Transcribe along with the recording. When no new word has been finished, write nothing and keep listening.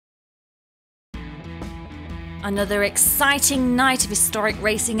Another exciting night of historic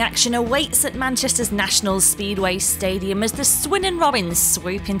racing action awaits at Manchester's National Speedway Stadium as the Swindon Robins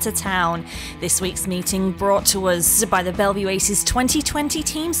swoop into town. This week's meeting brought to us by the Belle Vue Aces 2020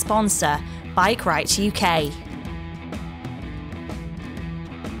 team sponsor, Bike Right UK.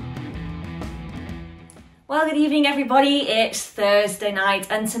 Well, good evening everybody, it's Thursday night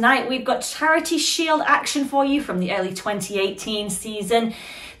and tonight we've got Charity Shield action for you from the early 2018 season.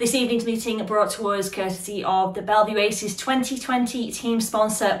 This evening's meeting brought to us courtesy of the Belle Vue Aces 2020 team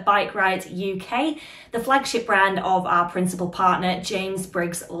sponsor Bike Right UK, the flagship brand of our principal partner James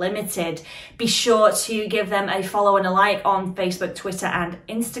Briggs Limited. Be sure to give them a follow and a like on Facebook, Twitter and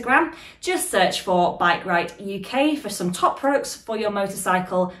Instagram. Just search for Bike Right UK for some top products for your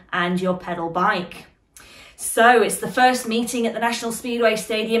motorcycle and your pedal bike. So it's the first meeting at the National Speedway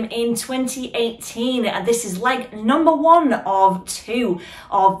Stadium in 2018 and this is leg number 1 of 2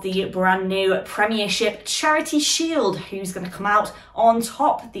 of the brand new Premiership Charity Shield. Who's going to come out on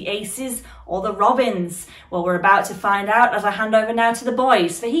top, the Aces or the Robins? Well, we're about to find out as I hand over now to the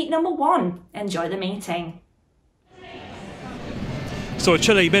boys for heat number 1. Enjoy the meeting. So a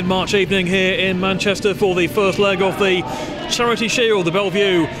chilly mid-March evening here in Manchester for the first leg of the Charity Shield. The Belle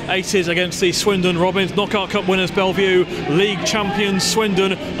Vue Aces against the Swindon Robins, Knockout Cup winners Belle Vue, league champions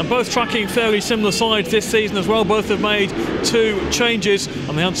Swindon, and both tracking fairly similar sides this season as well. Both have made 2 changes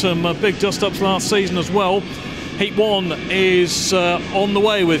and they had some big dust-ups last season as well. Heat 1 is on the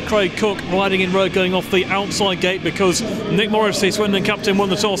way with Craig Cook riding in road, going off the outside gate because Nick Morris, the Swindon captain, won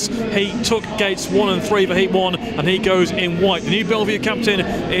the toss. He took gates 1 and 3 for Heat 1 and he goes in white. The new Belle Vue captain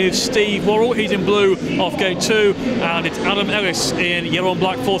is Steve Worrall. He's in blue off gate 2 and it's Adam Ellis in yellow and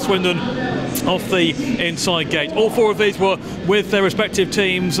black for Swindon off the inside gate. All 4 of these were with their respective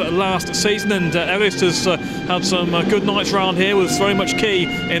teams last season and Ellis has had some good nights around here, was very much key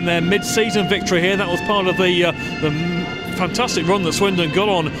in their mid-season victory here. That was part of the fantastic run that Swindon got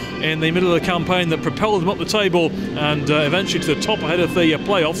on in the middle of the campaign that propelled them up the table and eventually to the top ahead of the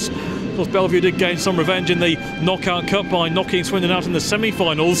playoffs. Of course, Belle Vue did gain some revenge in the Knockout Cup by knocking Swindon out in the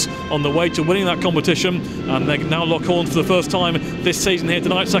semi-finals on the way to winning that competition, and they now lock horns for the first time this season here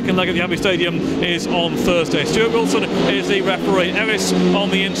tonight. Second leg at the Abbey Stadium is on Thursday. Stuart Wilson is the referee. Ellis on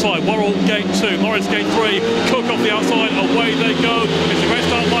the inside, Worrall gate 2, Morris gate 3, Cook off the outside, away they go. It's a great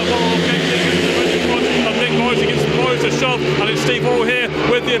start by Worrall off gate 2, and Nick Morris against Morris to shove, and it's Steve Worrall here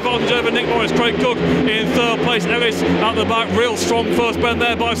with the advantage over Nick Morris. Craig Cook in third place, Ellis at the back, real strong first bend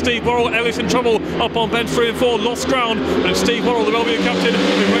there by Steve Worrall. Ellis in trouble up on bench 3 and 4, lost ground, and Steve Worrall, the Belle Vue captain,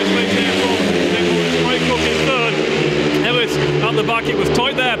 who race mates here from Nick Morris. Craig Cook in third, Ellis at the back. It was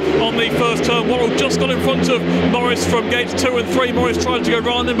tight there on the first turn. Worrall just got in front of Morris from gates 2 and 3. Morris tried to go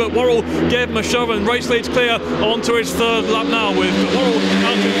round him, but Worrall gave him a shove and race leads clear onto his third lap now with Worrall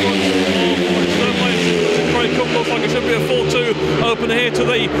out in front of third place. Craig Cook looks like it should be a 4-2 opener here to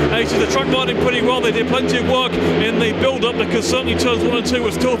the Aces. The track riding pretty well. They did plenty of work in the build-up because certainly turns 1 and 2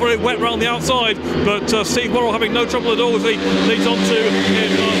 were still very wet round the outside, but Steve Worrall having no trouble at all as he leads on to his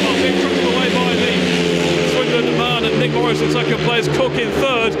being trucked away by the Swindon man, and Nick Morris in second place, Cook in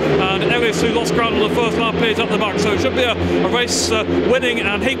third, and Ellis, who lost ground on the first lap, is up the back. So it should be a race winning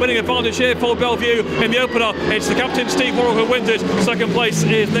and heat winning advantage here for Belle Vue in the opener. It's the captain Steve Worrall who wins it. Second place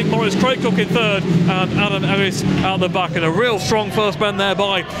is Nick Morris, Craig Cook in third, and Adam Ellis out the back. And a real strong first bend there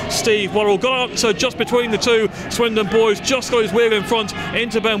by Steve Worrall. Got out just between the 2 Swindon boys, just got his wheel in front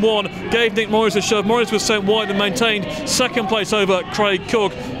into bend 1, gave Nick Morris a shove. Morris was sent wide and maintained second place over Craig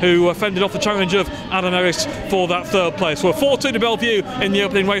Cook, who fended off the challenge of Adam Ellis for that third place. Well, 4-2 to Belle Vue in the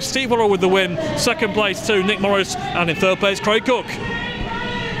opening race. Steve Worrall with the win. Second place to Nick Morris, and in third place Craig Cook.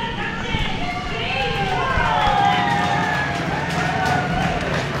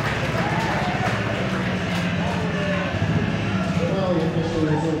 Well, the official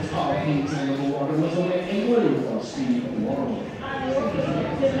results of heat number 1 was away in blue for Steve Worrall. And we're going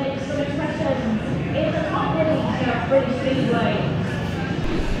to make some impressions in the top league of British Speedway.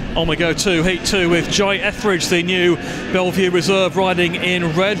 On we go to Heat 2 with Jai Etheridge, the new Belle Vue reserve, riding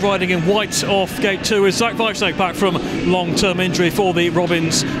in red. Riding in white off gate 2 is Zach Wajtknecht, back from long-term injury for the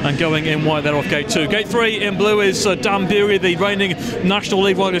Robins, and going in white there off gate 2. Gate 3 in blue is Dan Bewley, the reigning National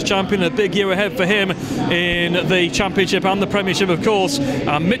League Riders champion. A big year ahead for him in the Championship and the Premiership, of course.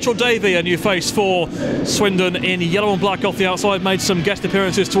 Mitchell Davey, a new face for Swindon, in yellow and black off the outside, made some guest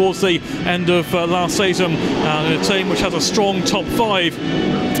appearances towards the end of last season, and a team which has a strong top 5.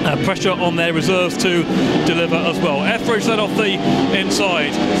 Pressure on their reserves to deliver as well. Etheridge led off the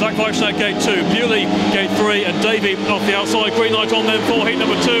inside. Zach Wajtknecht gate 2, Bewley gate 3, and Davey off the outside. Green light on them for heat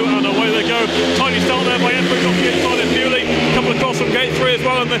number 2, and away they go. Tiny start there by Etheridge off the inside, and Bewley. A couple of across from gate 3 as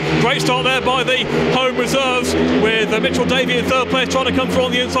well, and the great start there by the home reserves with Mitchell Davey in third place, trying to come through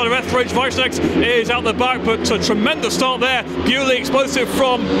on the inside of Etheridge. Wajtknecht is out the back, but a tremendous start there. Bewley explosive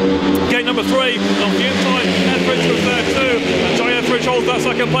from gate number 3 off the inside. Etheridge was there too, and Joy Etheridge holds that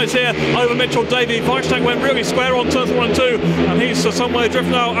second place here over Mitchell Davey. Wajtknecht went really square on turns 1 and 2, and he's somewhere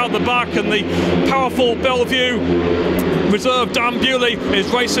drifting out the back, and the powerful Belle Vue reserve Dan Bewley is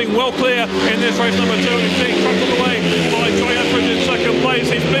racing well clear in this race number 2, and he's being trackled away by Joy Etheridge in second place.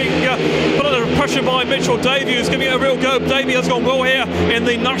 He's being put under pressure by Mitchell Davey, who's giving it a real go. Davey has gone well here in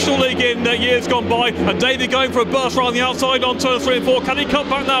the National League in years gone by, and Davey going for a burst around the outside on turns 3 and 4. Can he cut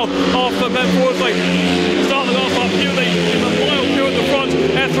back now off Ben Forsley? Start the last lap. Bewley is a mile two at the front.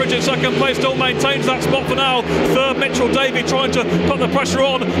 Etheridge in second place still maintains that spot for now. Third, Mitchell Davey trying to put the pressure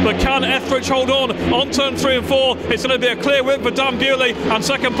on, but can Etheridge hold on turn 3 and 4? It's going to be a clear win for Dan Bewley, and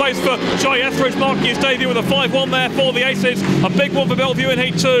second place for Joy Etheridge, marking his debut with a 5-1 there for the Aces. A big one for Belle Vue in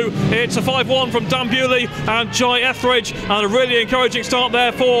Heat 2. It's a 5-1 from Dan Bewley and Joy Etheridge, and a really encouraging start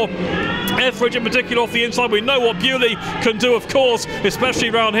there for Etheridge in particular off the inside. We know what Bewley can do, of course, especially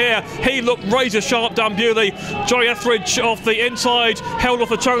around here. He looked razor sharp, Dan Bewley. Joy Etheridge off the inside held off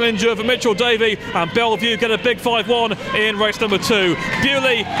the challenge of Mitchell Davey, and Belle Vue get a big 5-1 in race number 2.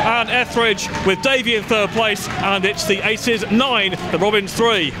 Bewley and Etheridge with Davey in third place, and it's the Aces 9, the Robins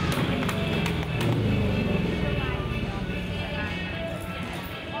 3.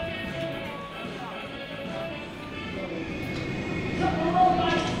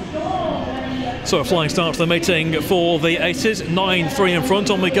 So a flying start to the meeting for the Aces, 9-3 in front.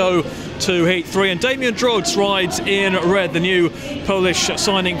 On we go to Heat 3, and Damien Drozdz rides in red, the new Polish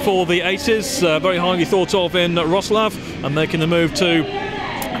signing for the Aces, very highly thought of in Wrocław, and making the move to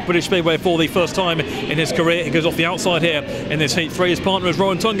British Speedway for the first time in his career. He goes off the outside here in this Heat 3. His partner is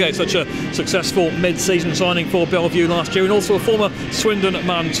Tungate, such a successful mid-season signing for Belle Vue last year, and also a former Swindon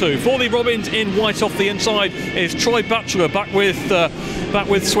man too. For the Robins in white off the inside is Troy Batchelor, back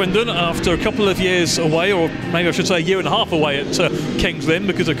with Swindon after a couple of years away, or maybe I should say a year and a half away at King's Lynn,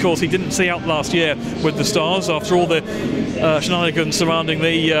 because of course he didn't see out last year with the Stars after all the shenanigans surrounding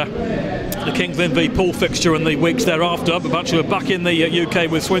the King's Lynn v Poole fixture and the weeks thereafter. But Batchelor back in the UK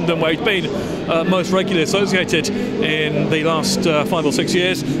with Swindon, where he's been most regularly associated in the last 5 or 6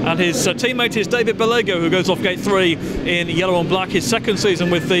 years, and his teammate is David Bellego, who goes off gate 3 in yellow and black. His second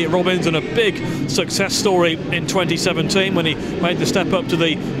season with the Robins, and a big success story in 2017 when he made the step up to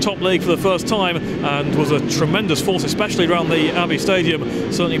the top league for the first time, and was a tremendous force, especially around the Abbey Stadium,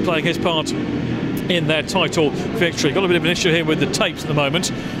 certainly playing his part in their title victory. Got a bit of an issue here with the tapes at the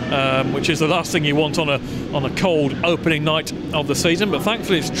moment, which is the last thing you want on a cold opening night of the season, but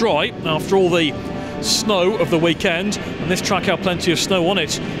thankfully it's dry after all the snow of the weekend, and this track had plenty of snow on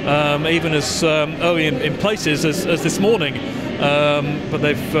it, even as early in places as this morning, but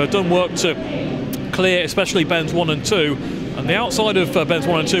they've done work to clear especially bends 1 and 2. And the outside of bends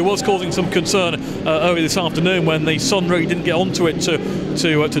 1 and 2 was causing some concern early this afternoon when the sun really didn't get onto it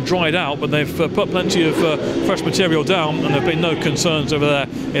to dry it out, but they've put plenty of fresh material down, and there have been no concerns over there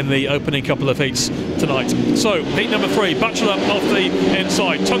in the opening couple of heats tonight. So heat number 3, Batchelor off the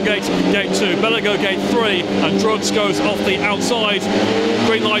inside, Tungate gate 2, Bellego gate 3, and Drozdz goes off the outside.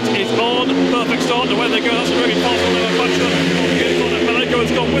 Green light is on, perfect start, and away they go. That's a really fast one over Batchelor off the inside, and Bellego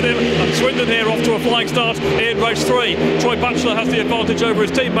has gone with him, and Swindon here off to a flying start in race 3. Troy Batchelor has the advantage over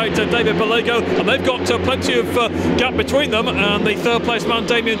his teammate David Bellego, and they've got plenty of gap between them, and the third place man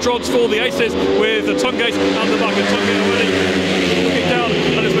Damien Drozdz for the Aces with Tungate and the back of Tungate already looking down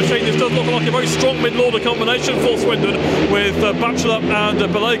at his machine. This does look like a very strong mid-order combination for Swindon with Batchelor and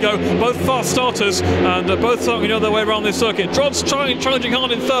Bellego, both fast starters, and both certainly know their way around this circuit. Drozdz challenging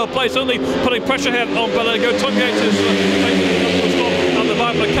hard in third place, only putting pressure here on Bellego. Tungate is the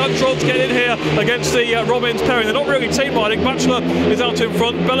back, but can Drozdz get in here against the Robins pairing? They're not really team riding. Batchelor is out in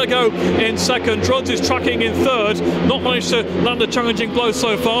front, Bellego in second, Drozdz is tracking in third, not managed to land a challenging blow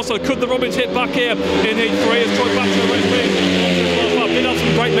so far, so could the Robins hit back here in Heat 3 as Troy Batchelor race wins? Did have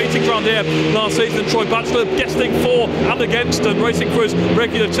some great meetings around here last season. Troy Batchelor guesting for and against and racing for his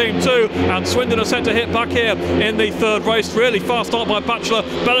regular team too, and Swindon are set to hit back here in the third race. Really fast start by Batchelor,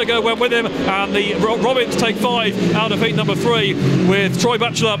 Bellego went with him, and the Robins take 5 out of heat number 3 with Troy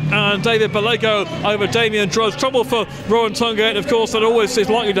Batchelor and David Bellego over Damien Drozdz. Trouble for Tungate, of course, that always is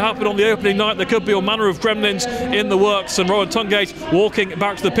likely to happen on the opening night. There could be all manner of gremlins in the works, and Tungate walking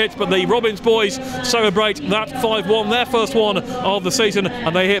back to the pitch, but the Robins boys celebrate that 5-1, their first one of the season,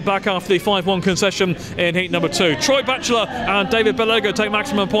 and they hit back after the 5-1 concession in heat number 2. Troy Batchelor and David Bellego take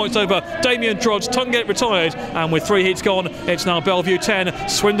maximum points over Damien Drozdz. Tungate retired, and with 3 heats gone, it's now Belle Vue 10,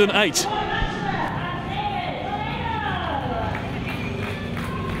 Swindon 8.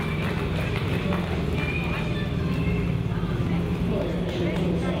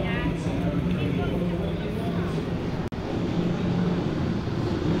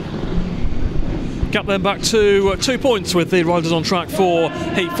 Gap then back to 2 points with the riders on track for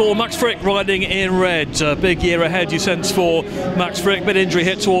Heat 4. Max Fricke riding in red. Big year ahead, you sense, for Max Fricke. Bit injury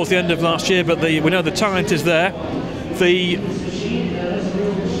hit towards the end of last year, but we know the talent is there. The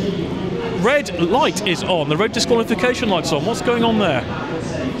red light is on. The red disqualification light's on. What's going on there?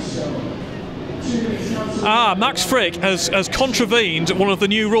 Max Fricke has contravened one of the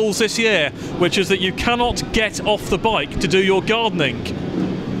new rules this year, which is that you cannot get off the bike to do your gardening.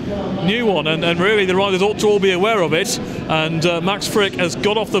 New one, and really the riders ought to all be aware of it. And Max Fricke has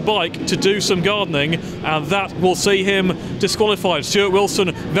got off the bike to do some gardening, and that will see him disqualified. Stuart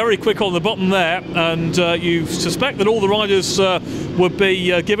Wilson very quick on the button there, and you suspect that all the riders would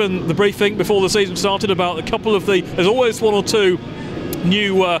be given the briefing before the season started about a couple of there's always one or two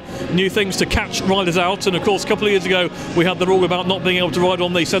new things to catch riders out. And of course, a couple of years ago we had the rule about not being able to ride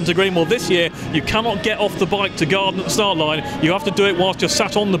on the centre green. Well, this year you cannot get off the bike to garden at the start line. You have to do it whilst you're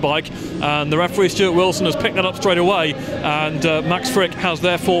sat on the bike, and the referee Stuart Wilson has picked that up straight away, and Max Fricke has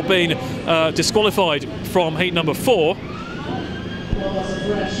therefore been disqualified from heat number 4.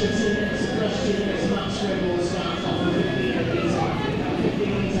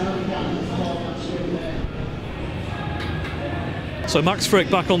 So Max Fricke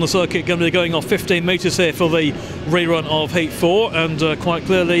back on the circuit, going to be going off 15 metres here for the rerun of Heat 4, and quite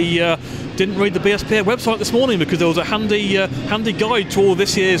clearly didn't read the BSPA website this morning, because there was a handy guide to all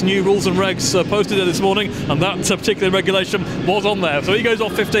this year's new rules and regs posted there this morning, and that particular regulation was on there. So he goes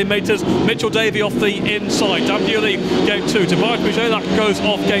off 15 metres. Mitchell Davey off the inside. Dan Bewley, gate 2. Tobias Musielak goes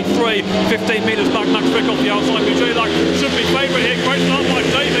off gate 3. 15 metres back. Max Fricke off the outside. Musielak should be favourite here. Great start by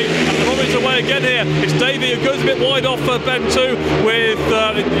Davey, and the Robins away again here. It's Davey who goes a bit wide off bend 2 with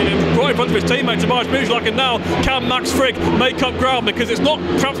right in front of his teammate Tobias Musielak, and now can Max Fricke make up ground, because it's not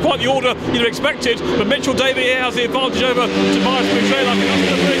perhaps quite the order you'd have expected, but Mitchell Davey here has the advantage over Tobias Musielak, and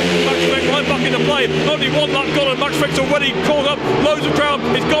that's the thing. Max Fricke right back into play. Only one lap gone, and Max Fricke's already caught up loads of ground.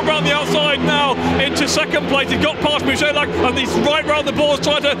 He's gone round the outside now into second place. He's got past Musielak, and he's right round the boards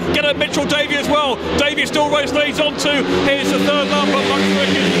trying to get at Mitchell Davey as well. Davey still race leads on to here's the third lap, but Max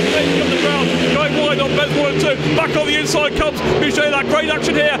Fricke is taking up the ground, going wide on bends 1 and 2. Back on the inside comes Musielak. Great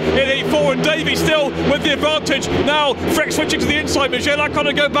action here in Heat 4, and Davey still with the advantage. Now Fricke switching to the inside. Musielak trying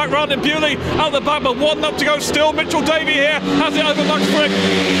to go back round, and Bewley out the back, but 1 lap to go still. Mitchell Davey here has it over Max Fricke.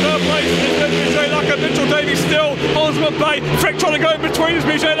 Third place is Musielak, and Mitchell Davey still ultimate bay. Fricke trying to go in between as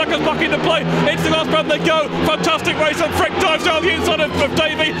Musielak is back into play. Into the last round they go. Fantastic race, and Fricke dives down the inside of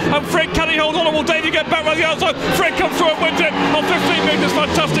Davey, and Fricke, can he hold on, or will Davey get back round the outside? Fricke comes through and wins it on 15 metres.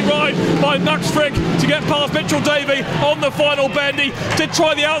 Fantastic ride by Max Fricke to get past Mitchell Davey on the final bend. He did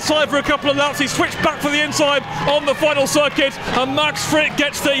try the outside for a couple of laps. He switched back for the inside on the final circuit, and Max Fricke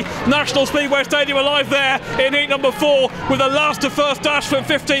gets the National Speedway Stadium alive there in heat number 4 with a last to first dash from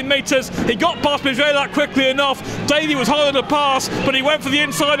 15 metres. He got past Musielak quickly enough. Davey was harder to pass, but he went for the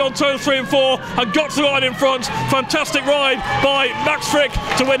inside on turns 3 and 4 and got to the line in front. Fantastic ride by Max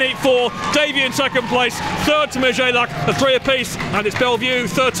Fricke to win heat 4. Davey in second place, third to Musielak, a 3 apiece, and it's Belle Vue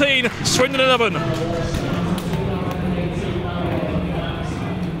 13, Swindon 11.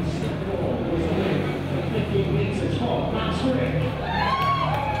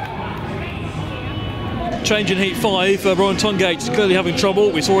 Change in heat 5, Rowan Tungate clearly having trouble.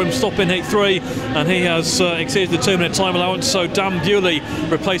 We saw him stop in heat 3, and he has exceeded the 2-minute time allowance, so Dan Bewley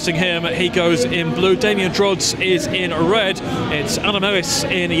replacing him. He goes in blue. Damien Drozdz is in red. It's Adam Ellis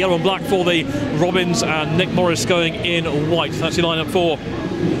in yellow and black for the Robins, and Nick Morris going in white. That's your lineup for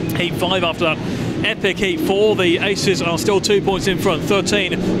heat 5 after that epic heat 4. The aces are still 2 points in front,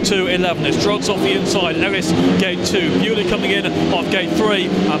 13 to 11. It's Drozdz off the inside, Ellis gate 2, Bewley coming in off gate 3,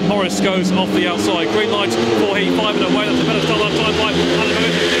 and Morris goes off the outside. Green light for heat 5 and away. That's a better start that time by Alun.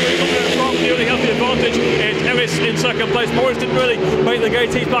 Bewley has the advantage. It's Ellis in second place. Morris didn't really make the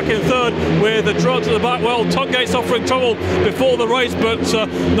gate. He's back in third with the Drozdz at the back. Well, Tungate suffering trouble before the race, but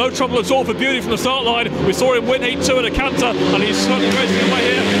no trouble at all for Bewley from the start line. We saw him win heat 2 at a canter, and he's certainly racing away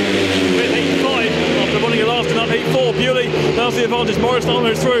here with heat 5. After running a last in that heat 4, Bewley has the advantage. Morris now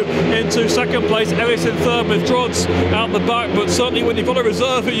moves through into second place. Ellis in third with Drozdz out the back, but certainly when you've got a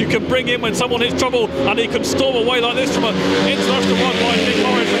reserve who you can bring in when someone hits trouble, and he can storm away like this from an international run by Nick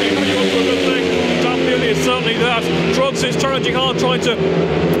Morris, and you know you're onto a good thing. Dan Bewley is certainly that. Drozdz is challenging hard, trying to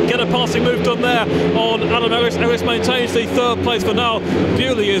get a passing move done there on Adam Ellis. Ellis maintains the third place for now.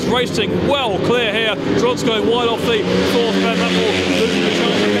 Bewley is racing well clear here. Drozdz going wide off the fourth bend. That will lose the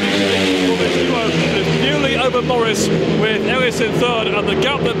chance of getting this duo. It's Bewley over Morris with Ellis in third, and the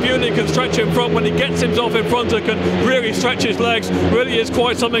gap that Bewley can stretch in front when he gets himself in front and can really stretch his legs really is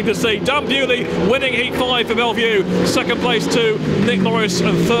quite something to see. Dan Bewley winning heat 5 for Belle Vue. Second place to Nick Morris,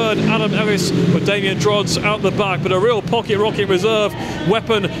 and third Adam Ellis with Drozdz out the back. But a real pocket rocket reserve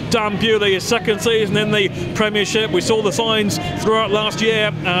weapon, Dan Bewley, his second season in the Premiership. We saw the signs throughout last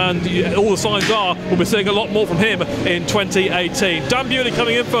year, and all the signs are we'll be seeing a lot more from him in 2018. Dan Bewley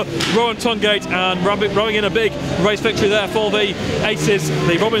coming in for Rowan Tungate and rowing in a big race victory there for the Aces.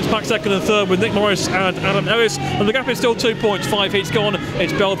 The Robins back second and third with Nick Morris and Adam Ellis, and the gap is still 2 points. 5 heats gone.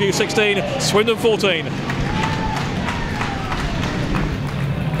 It's Belle Vue 16, Swindon 14.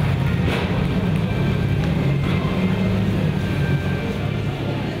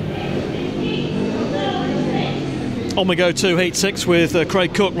 On we go to heat 6 with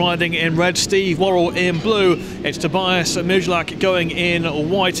Craig Cook riding in red, Steve Worrall in blue. It's Tobias Musielak going in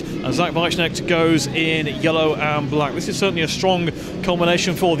white, and Zach Wajtknecht goes in yellow and black. This is certainly a strong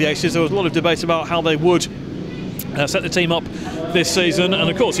combination for the Aces. There was a lot of debate about how they would set the team up this season, and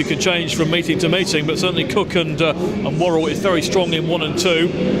of course you can change from meeting to meeting, but certainly Cook and Worrall is very strong in 1 and 2.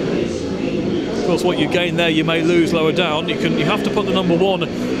 Of course, what you gain there you may lose lower down. You have to put the number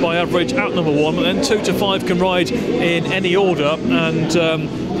 1 by average at number 1, and then 2 to 5 can ride in any order. And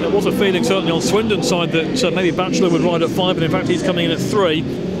there was a feeling certainly on Swindon's side that maybe Batchelor would ride at 5, and in fact he's coming in at 3.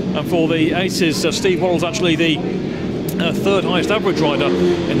 And for the Aces, Steve Worrall's actually the third highest average rider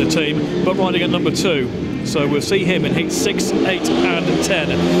in the team, but riding at number 2. So we'll see him in heat 6, 8 and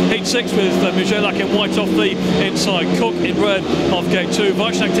 10. Heat 6 with Musielak in white off the inside, Cook in red off gate 2,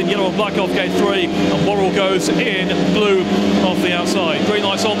 Wajtknecht in yellow and black off gate 3, and Worrall goes in blue off the outside. Green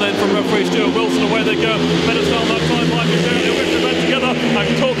lights on then from referee Stuart Wilson, away they go. Better start that time by Musielak. They'll whip the men together,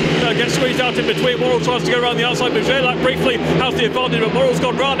 and Cook gets squeezed out in between. Worrall tries to go around the outside. Musielak briefly has the advantage, but Worrall's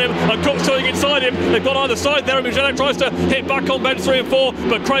gone round him, and Cook's turning inside him. They've got either side there, and Musielak tries to hit back on bends 3 and 4,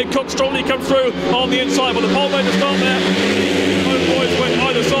 but Craig Cook strongly comes through on the inside. But the pole made a start there. Both boys went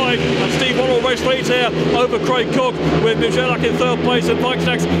either side, and Steve Worrall race leads here over Craig Cook with Musielak in third place and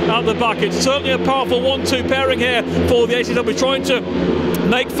Wajtknecht out the back. It's certainly a powerful 1-2 pairing here for the Aces. They'll be trying to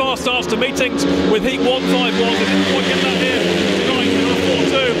make fast starts to meetings with heat 1, 5-1. They didn't quite get that here tonight in a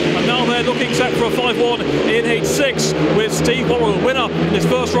 4-2, and now they're looking set for a 5-1 in heat 6 with Steve Worrall, winner in his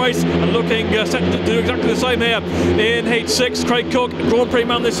first race, and looking set to do exactly the same here in heat 6. Craig Cook, Grand Prix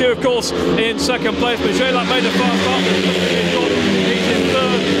man this year of course, in second place. Musielak made a fast start. He's got heat in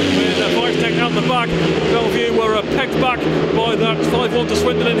third with Wajtknecht out the back. Belle Vue were pegged back by that 5-1 to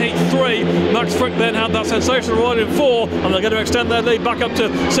Swindon in heat 3. Max Fricke then had that sensational ride in 4, and they're going to extend their lead back up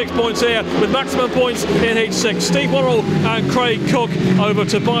to 6 points here with maximum points in heat 6. Steve Worrall and Craig Cook over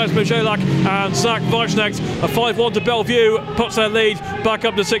Tobias Musielak and Zach Wajtknecht. A 5-1 to Belle Vue puts their lead back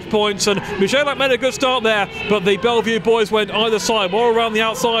up to 6 points, and Musielak made a good start there, but the Belle Vue boys went either side. Worrall around the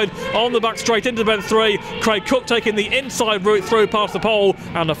outside on the back straight into bend 3. Craig Cook taking the inside route through past the pole,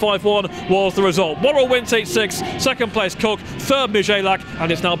 and a 5-1 was the result. Worrall wins heat 6, second place Cook, third Musielak,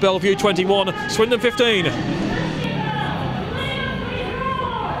 and it's now Belle Vue 21, Swindon 15.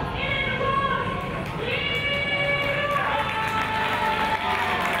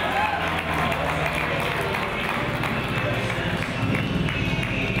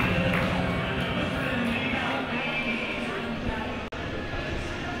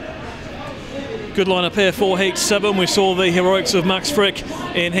 Good lineup here for heat 7. We saw the heroics of Max Fricke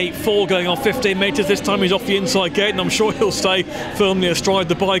in heat 4 going on 15 metres. This time he's off the inside gate, and I'm sure he'll stay firmly astride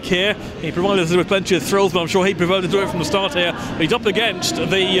the bike here. He provided us with plenty of thrills, but I'm sure he preferred to do it from the start here. But he's up against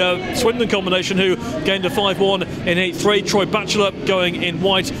the Swindon combination, who gained a 5-1 in heat 3. Troy Batchelor going in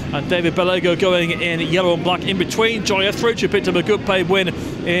white, and David Bellego going in yellow and black. In between, Johnny Etheridge, who picked up a good paid win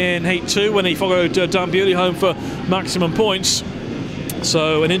in heat 2 when he followed Dan Bewley home for maximum points.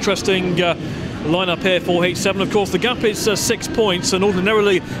 So an interesting lineup here for heat 7. Of course, the gap is 6 points, and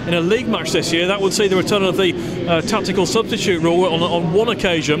ordinarily in a league match this year that would see the return of the tactical substitute rule on one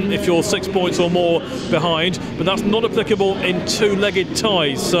occasion if you're 6 points or more behind, but that's not applicable in two-legged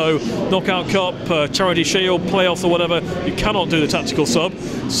ties. So knockout cup, charity shield, playoffs or whatever, you cannot do the tactical sub,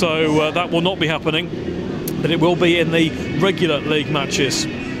 so that will not be happening, but it will be in the regular league matches.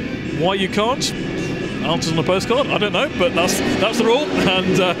 Why you can't? Answers on a postcard, I don't know, but that's the rule.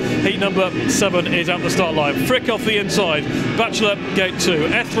 And heat number 7 is at the start line. Fricke off the inside, Batchelor gate 2,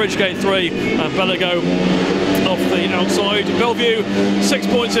 Etheridge gate 3, and Bellego off the outside. Belle Vue 6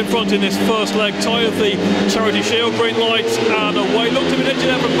 points in front in this first leg. Tie of the charity shield, green lights and away. Looked a bit edgy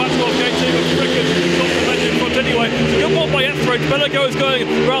there from Batchelor off gate 2, but Fricke got the ledge in front anyway. way. It's a good one by Etheridge. Bellego is going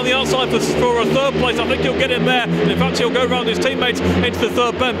around the outside for a third place. I think he'll get in there. In fact, he'll go around his teammates into the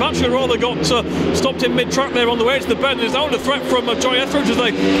third bend. Batchelor rather got stopped in mid-track there on the way to the bend. There's now a threat from Joy Etheridge as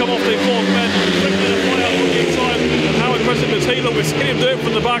they come off the fourth bend. And how impressive is he? Look, we're seeing him do it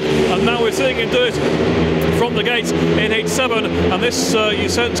from the back, and now we're seeing him do it from the gate in Heat 7. And this, you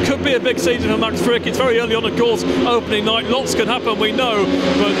sense, could be a big season for Max Fricke. It's very early on, of course, opening night. Lots can happen, we know,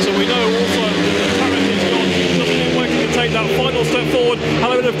 but we know also that Tara's got just waiting to take that final step forward.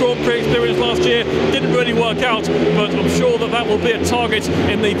 Had a bit of Grand Prix experience last year, didn't really work out, but I'm sure that will be a target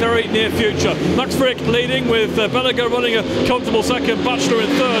in the very near future. Max Fricke leading with Bellego running a comfortable second, Batchelor in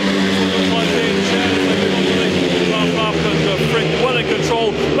third. And Fricke well in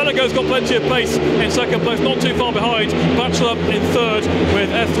control. Bellego's got plenty of pace in second place, not too far behind. Batchelor in third with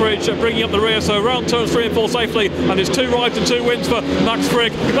Etheridge bringing up the rear, so around turns 3 and 4 safely, and it's 2 rides and 2 wins for Max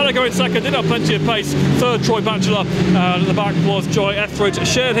Fricke. Bellego in second, did have plenty of pace. Third, Troy Batchelor, and at the back was Joy Etheridge.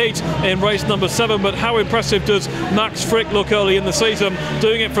 Shared heat in race number 7, but how impressive does Max Fricke look early in the season,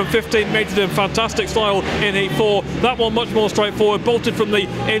 doing it from 15 metres in fantastic style in Heat 4. That one much more straightforward, bolted from the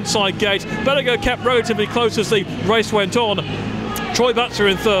inside gate. Bellego kept relatively close as the race went on. Troy Batchelor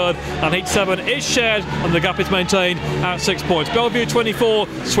in third, and Heat 7 is shared, and the gap is maintained at 6 points. Belle Vue 24,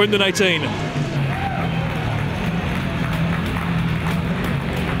 Swindon 18.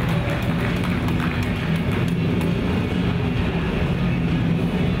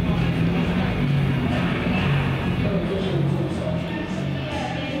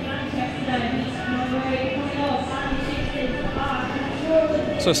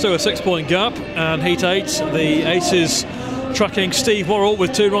 So still a 6-point gap, and Heat 8, the Aces tracking Steve Worrall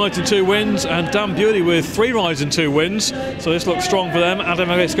with 2 rides and 2 wins, and Dan Bewley with 3 rides and 2 wins. So this looks strong for them. Adam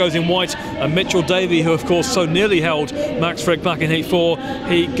Ellis goes in white, and Mitchell Davey, who of course so nearly held Max Fricke back in Heat 4,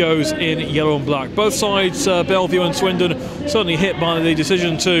 he goes in yellow and black. Both sides, Belle Vue and Swindon, certainly hit by the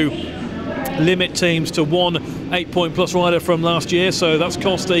decision to limit teams to 1 8-point plus rider from last year, so that's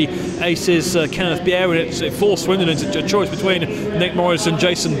cost the Aces Kenneth Bierre, and it forced Swindon into a choice between Nick Morris and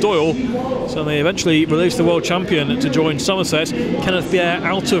Jason Doyle. So they eventually released the world champion to join Somerset. Kenneth Bierre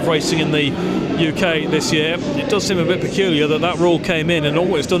out of racing in the UK this year. It does seem a bit peculiar that rule came in, and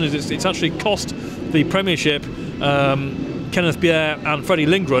all it's done is it's actually cost the Premiership Kenneth Bierre and Freddie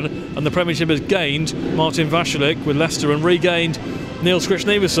Lindgren, and the Premiership has gained Martin Vashalik with Leicester and regained Neil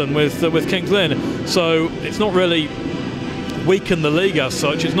Skritch-Neverson with Kings Lynn. So it's not really weakened the league as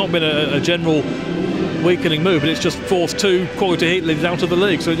such. It's not been a general weakening move, but it's just forced 2 quality heat leads out of the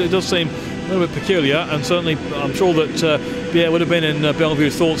league. So it does seem a little bit peculiar, and certainly I'm sure that Bierre would have been in Belle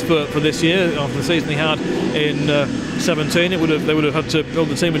Vue's thoughts for this year after the season he had in 17. They would have had to build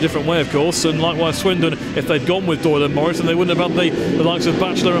the team a different way, of course, and likewise Swindon, if they'd gone with Doyle and Morris, and they wouldn't have had the likes of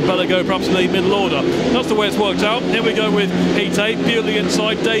Batchelor and Bellego perhaps in the middle order. That's the way it's worked out. Here we go with Heat 8, Bewley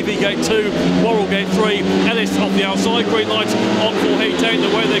inside, Davey gate 2, Worrall gate 3, Ellis off the outside, green lights on for Heat 8,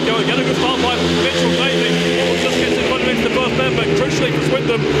 the way they go again. A good start by Mitchell Davey. Worrall just gets in front of him into the first bend, but crucially for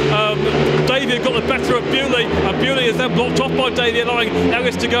Swindon, Davey got the better of Bewley, and Bewley is then blocked off by Davey, allowing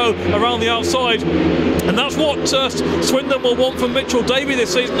Ellis to go around the outside. And that's what Swindon will want from Mitchell Davey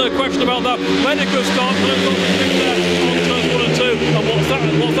this season, no question about that. Made a good start, but on turns 1 and 2,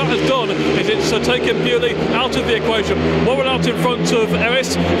 and what that has done is it's taken Bewley out of the equation. Worrall out in front of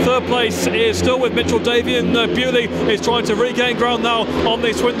Ellis. Third place is still with Mitchell Davey, and Bewley is trying to regain ground now on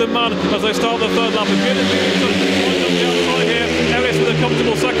the Swindon man as they start the third lap. Ellis with a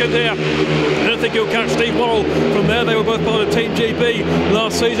comfortable second here. I don't think he'll catch Steve Worrall from there. They were both part of Team GB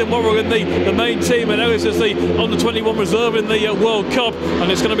last season. Worrall in the main team, and Ellis is the under-21 reserve in the World Cup.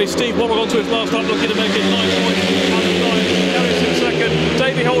 And it's going to be Steve Worrall onto his last lap, looking to make it 9 points out of 9. Ellis in second.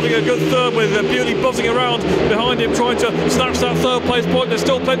 Davey holding a good third with Bewley buzzing around behind him, trying to snatch that third place point. There's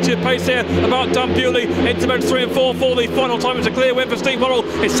still plenty of pace here about Dan Bewley. Into bends 3 and 4 for the final time. It's a clear win for Steve Worrall.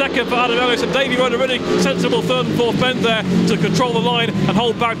 It's second for Adam Ellis, and Davey rode a really sensible third and fourth bend there to control the line and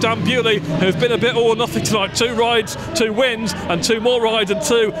hold back Dan Bewley, who's been a bit all or nothing tonight. 2 rides, 2 wins, and 2 more rides and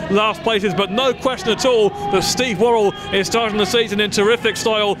 2 last places. But no question at all that Steve Worrall is starting the season in terrific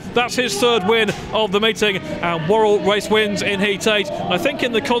style. That's his 3rd win of the meeting, and Worrall race wins in Heat 8. I think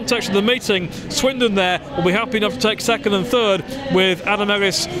in the context of the meeting, Swindon there will be happy enough to take 2nd and 3rd with Adam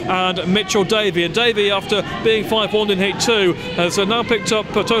Ellis and Mitchell Davey. And Davey, after being 5-1 in Heat 2, has now picked up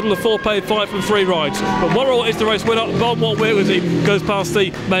a total of 4 paid, 5 from 3 rides. But Worrall is the race winner. Belmont Whittlesey goes past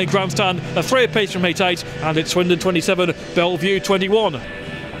the main grandstand. A 3 apiece from Heat 8, and it's Swindon 27, Belle Vue 21.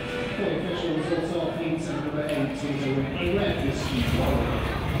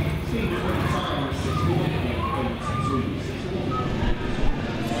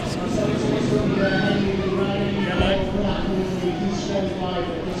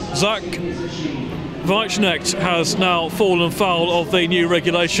 Zach Wajtknecht has now fallen foul of the new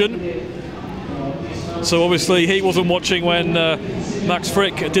regulation. So obviously he wasn't watching when Max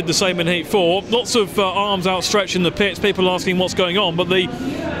Fricke did the same in Heat 4. Lots of arms outstretched in the pits, people asking what's going on, but the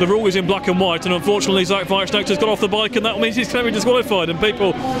rule is in black and white, and unfortunately Zach Wajtknecht has got off the bike, and that means he's going to be disqualified. And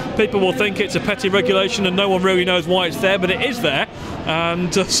people will think it's a petty regulation and no one really knows why it's there, but it is there,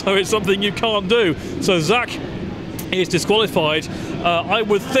 and so it's something you can't do. So Zach is disqualified. I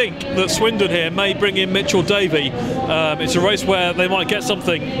would think that Swindon here may bring in Davey. It's a race where they might get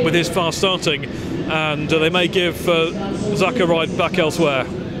something with his fast starting, and they may give Zach a ride back elsewhere.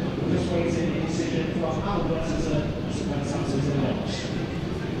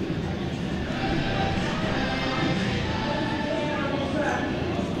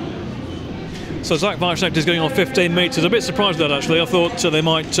 So Zach Wajtknecht is going on 15 metres. A bit surprised at that, actually. I thought they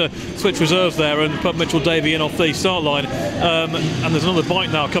might switch reserves there and put Davey in off the start line. And there's another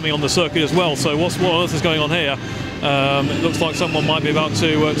bike now coming on the circuit as well. So what else is going on here? It looks like someone might be about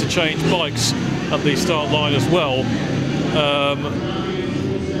to change bikes at the start line as well.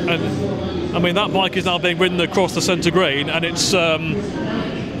 And I mean, that bike is now being ridden across the centre green, and it's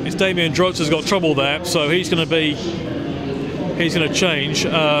Drozdz has got trouble there, so he's going to change.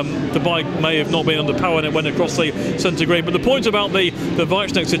 The bike may have not been under power and it went across the centre green. But the point about the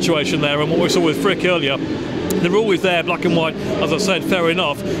Wajtknecht situation there, and what we saw with Fricke earlier, the rule is there, black and white, as I said, fair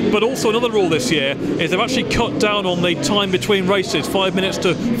enough. But also another rule this year is they've actually cut down on the time between races, 5 minutes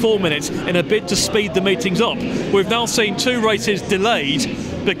to 4 minutes, in a bid to speed the meetings up. We've now seen 2 races delayed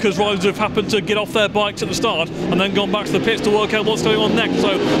because riders have happened to get off their bikes at the start and then gone back to the pits to work out what's going on next.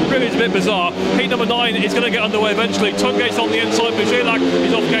 So really it's a bit bizarre. Heat number 9 is going to get underway eventually. Tungate's on the inside, Musielak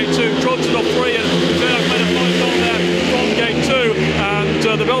is off gate 2, Drozdz is off 3, and Musielak made a fine start there from gate 2.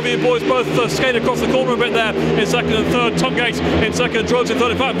 And the Belle Vue boys both skated across the corner a bit there in second and third. Tungate in second, Drozdz in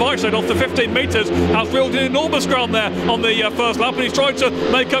third. In fact, Wajtknecht off the 15 metres has reeled in enormous ground there on the first lap, and he's trying to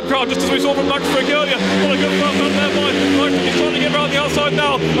make up ground, just as we saw from Max Fricke earlier. What a good first lap there by Wajtknecht. He's trying to get around the outside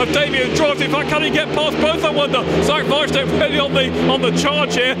now of Davey and Drozdz. In fact, can he get past both, I wonder? Zach Wajtknecht really on the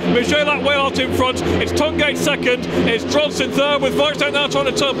charge here. Musielak way out in front. It's Tungate second. It's Drozdz in third, with Wajtknecht now trying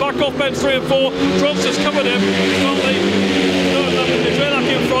to turn back off men's 3 and 4. Drozdz has covered him. Musielak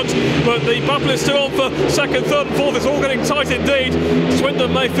in front, but the battle is still on for second, third and fourth. It's all getting tight indeed.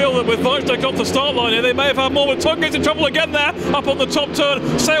 Swindon may feel that with Wajtknecht off the start line here, they may have had more, but Tungate's in trouble again there, up on the top turn,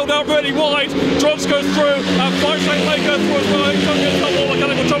 sailed out really wide. Drozdz goes through, and Wajtknecht may go through as well. Tungate's got more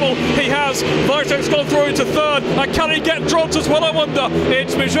mechanical trouble. He has. Wajtknecht's gone through into third, and can he get Drozdz as well, I wonder?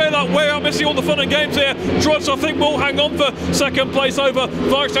 It's Musielak way out missing all the fun and games here. Drozdz, I think, will hang on for second place over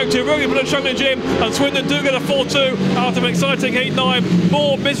Wajtknecht, who really put a challenge in, and Swindon do get a 4-2 out of exciting Heat 9.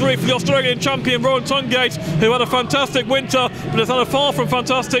 More misery for the Australian champion Rowan Tungate, who had a fantastic winter but has had a far from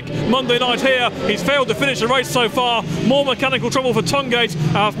fantastic Monday night here. He's failed to finish the race so far. More mechanical trouble for Tungate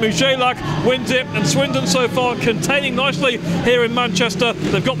as Musielak wins it, and Swindon so far containing nicely here in Manchester.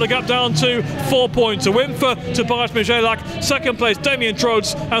 They've got the gap down to 4 points. A win for Tobias Musielak, second place Damien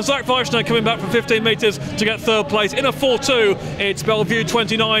Drozdz, and Zach Wajtknecht coming back from 15 metres to get third place in a 4-2. It's Belle Vue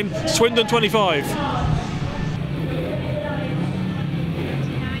 29, Swindon 25.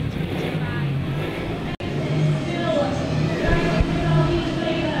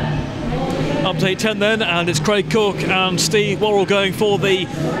 Update 10 then, and it's Craig Cook and Steve Worrall going for the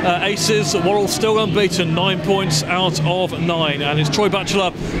aces. Worrall still unbeaten, 9 points out of 9, and it's Troy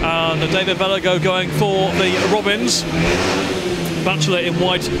Batchelor and David Bellego going for the Robins. Batchelor in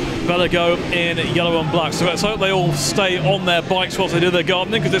white, Bellego in yellow and black. So let's hope they all stay on their bikes whilst they do their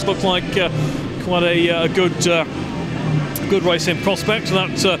gardening, because this looks like quite a good racing prospect.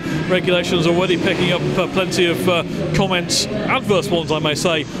 That regulation is already picking up plenty of comments, adverse ones I may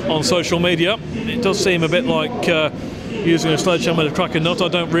say, on social media. It does seem a bit like using a sledgehammer to crack a nut. I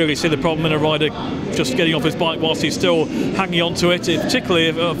don't really see the problem in a rider just getting off his bike whilst he's still hanging on to it, particularly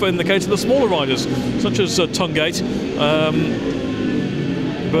in the case of the smaller riders such as Tungate.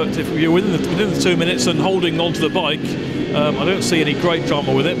 But if you're within the 2 minutes and holding onto the bike, I don't see any great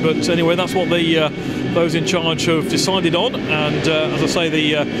drama with it. But anyway, that's what those in charge have decided on. And as I say,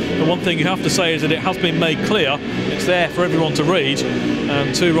 the one thing you have to say is that it has been made clear. It's there for everyone to read.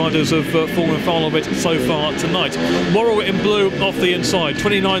 And 2 riders have fallen foul of it so far tonight. Worrall in blue off the inside,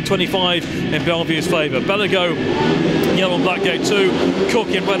 29-25 in Belle Vue's favour. Bellego yellow and black gate 2, Cook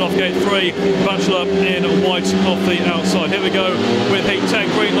in red off gate 3, Batchelor in white off the outside. Here we go with Heat 10,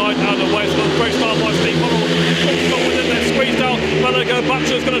 green light out of the way. It's got a great start by Steve Worrall. Got within there, squeezed out. Bellego,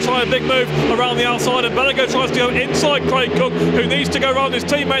 Batchelor's going to try a big move around the outside. outside, and Bellego tries to go inside Craig Cook, who needs to go around his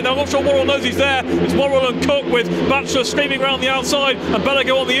teammate. Now I'm not sure Worrall knows he's there. It's Worrall and Cook with Batchelor screaming around the outside, and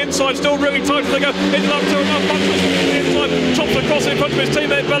Bellego on the inside, still really tight as they go into that turn. Batchelor on the inside, chops across in front of his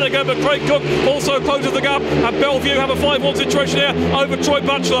teammate Bellego, but Craig Cook also closes the gap, and Belle Vue have a 5-1 situation here over Troy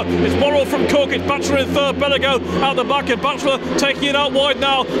Batchelor. It's Worrall from Cook, it's Batchelor in third, Bellego out the back, and Batchelor taking it out wide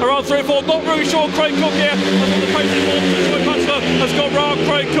now, around 3 or 4. Not really sure Craig Cook here. That's on the pace of Troy Batchelor has got round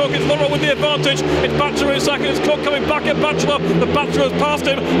Craig Cook. It's Worrall with the advantage. It's Batchelor in second. It's Cook coming back at Batchelor. The Batchelor has passed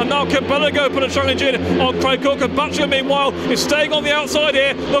him, and now can Bellego put a challenge in on Craig Cook? And Batchelor, meanwhile, is staying on the outside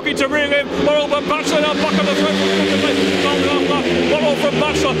here, looking to reel him. Worrall, but Batchelor now back on the throat. Worrall from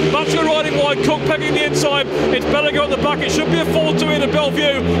Batchelor. Batchelor riding wide. Cook pegging the inside. It's Bellego at the back. It should be a 4-2 into Belle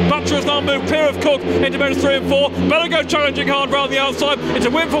Vue. Batchelor has now moved clear of Cook into men's 3 and 4. Bellego challenging hard round the outside. It's a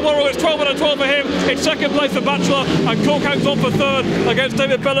win for Worrall. It's 12 and 12 for him. It's second place for Batchelor, and Cook hangs on for third against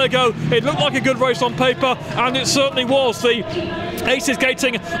David Bellego. It looked like a good race on paper, and it certainly was. The Aces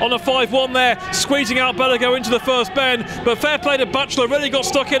gating on a 5-1 there, squeezing out Bellego into the first bend, but fair play to Batchelor, really got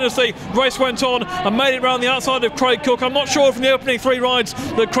stuck in as the race went on and made it round the outside of Craig Cook. I'm not sure from the opening 3 rides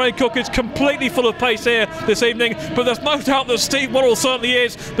that Craig Cook is completely full of pace here this evening, but there's no doubt that Steve Worrall certainly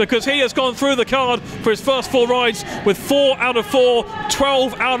is, because he has gone through the card for his first 4 rides with 4 out of 4,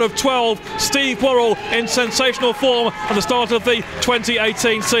 12 out of 12. Steve Worrall in sensational form at the start of the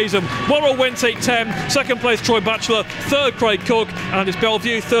 2018 season. Worrall wins heat 10, second place Troy Batchelor, third Craig Cook, and it's Belle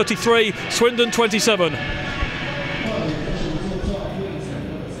Vue 33, Swindon 27.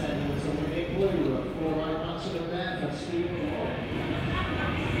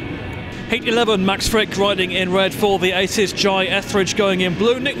 Heat 11, Max Fricke riding in red for the Aces, Jai Etheridge going in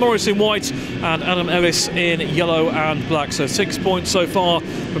blue, Nick Morris in white, and Adam Ellis in yellow and black. So 6 points so far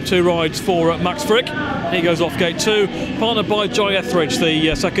from 2 rides for Max Fricke. He goes off gate 2, partnered by Jai Etheridge,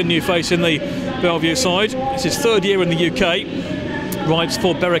 the second new face in the Belle Vue side. It's his 3rd year in the UK. Rides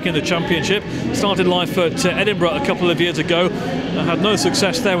for Berwick in the Championship. Started life at Edinburgh a couple of years ago. Had no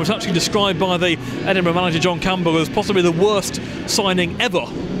success there. Was actually described by the Edinburgh manager John Campbell as possibly the worst signing ever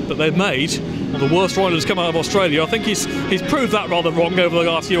that they've made. The worst rider has come out of Australia. I think he's proved that rather wrong over the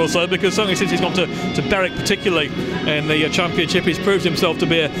last year or so, because certainly since he's gone to Berwick, particularly in the Championship, he's proved himself to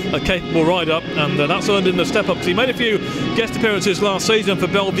be a capable rider, and that's earned him the step up. He made a few guest appearances last season for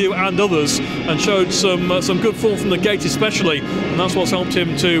Belle Vue and others, and showed some good form from the gate especially, and that's what's helped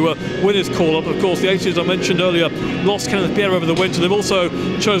him to win his call-up. Of course, the Aces I mentioned earlier lost Kenneth Pierre over the winter. They've also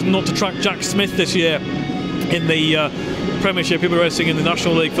chosen not to track Jack Smith this year in the Premiership. People racing in the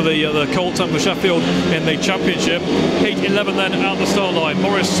National League for the Colts and for Sheffield in the Championship. Heat 11 then out the start line.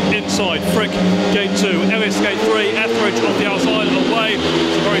 Morris inside, Fricke gate 2, Ellis gate 3, Etheridge on the outside and away.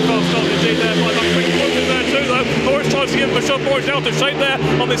 It's a very fast start indeed there by that Fricke. In there too though. Morris tries to give him a shot. Morris out of shape there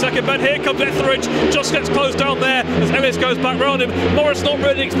on the second bend. Here comes Etheridge, just gets closed down there as Ellis goes back round him. Morris not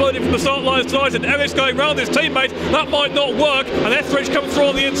really exploding from the start line tonight, and Ellis going round his teammate. That might not work, and Etheridge comes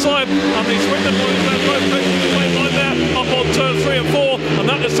through on the inside, and the Swindon Robins there both taking the lane line there up on turn 3 and 4, and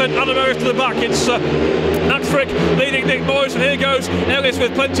that has sent Adam Ellis to the back. It's Max Fricke leading Nick Morris, and here goes Ellis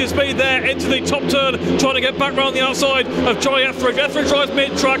with plenty of speed there into the top turn, trying to get back round the outside of Jai Etheridge. Etheridge rides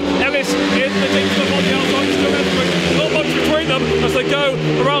mid-track, Ellis in the deep stuff on the outside, still Etheridge. Not much between them as they go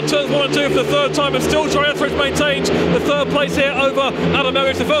around turns 1 and 2 for the 3rd time, and still Jai Etheridge maintains the 3rd place here over Adam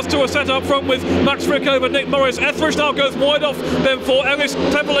Ellis. The first 2 are set up front with Max Fricke over Nick Morris. Etheridge now goes wide off then for Ellis,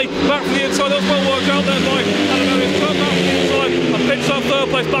 cleverly back from the inside. That's well worked out there by Adam Ellis. Turn back from the inside and pitch that 3rd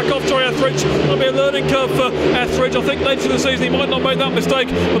place back off Jai Etheridge. That'll be a learning curve for Etheridge. I think later in the season he might not make that mistake,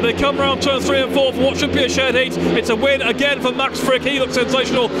 but they come round turns 3 and 4 for what should be a shared heat. It's a win again for Max Fricke. He looks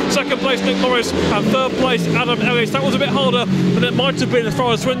sensational. 2nd place Nick Morris, and 3rd place Adam Ellis. That was a bit harder than it might have been as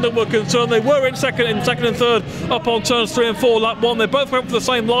far as Swindon were concerned. They were in second and 3rd up on turns 3 and 4 lap 1. They both went for the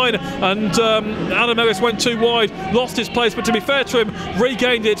same line, and Adam Ellis went too wide, lost his place, but to be fair to him,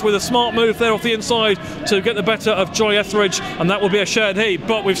 regained it with a smart move there off the inside to get the better of Jai Etheridge, and that will be a shared heat.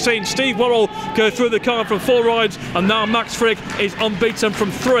 But we've seen Steve Worrall go through the card from 4 rides, and now Max Fricke is unbeaten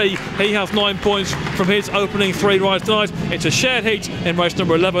from 3. He has 9 points from his opening 3 rides tonight. It's a shared heat in race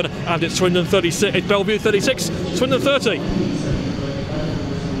number 11, and it's Swindon 36. It's Belle Vue 36, Swindon 30.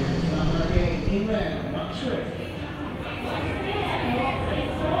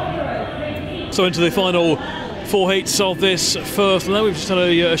 So into the final 4 heats of this first leg. We've just had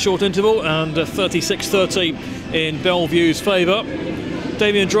a short interval, and 36-30 in Belle Vue's favour.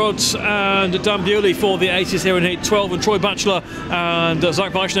 Damien Drozdz and Dan Bewley for the Aces here in heat 12, and Troy Batchelor and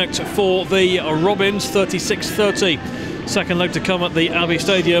Zach Wajtknecht for the Robins. 36-30. Second leg to come at the Abbey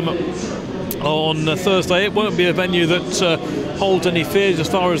Stadium on Thursday. It won't be a venue that holds any fears as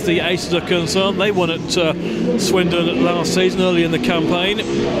far as the Aces are concerned. They won at Swindon last season, early in the campaign.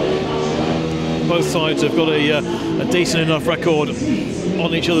 Both sides have got a decent enough record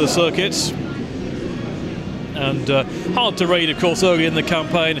on each other's circuits. And hard to read, of course, early in the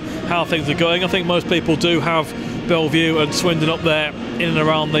campaign how things are going. I think most people do have Belle Vue and Swindon up there in and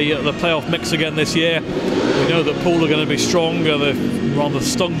around the playoff mix again this year. We know that Poole are going to be strong. They're rather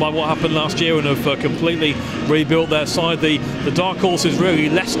stung by what happened last year and have completely rebuilt their side. The dark horse is really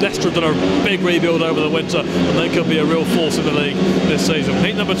Leicester have done a big rebuild over the winter, and they could be a real force in the league this season.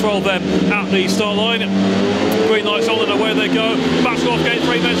 Heat number 12 then at the start line. Green lights on and away they go. Batchelor off gate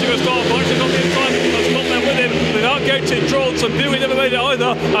 3 minutes to go start. Vajtknecht on the inside. That's not there with him. They've outgated Drozdz, and Bewley never made it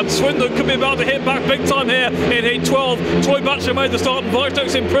either. And Swindon could be about to hit back big time here in Heat 12. Troy Batchelor made the start, and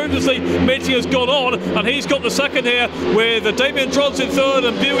Wajtknecht's improved as the meeting has gone on, and he's got the second here with Drozdz in third,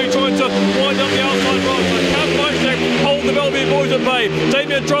 and Bewley trying to wind up the outside run. So can Wajtknecht hold the Belle Vue boys at bay?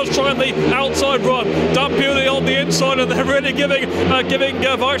 Drozdz trying the outside run. Dan Bewley on the inside, and they're really giving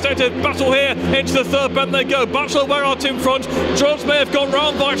Wajtknecht a battle here. Into the third bend they go. Batchelor way out in front. Drozdz may have gone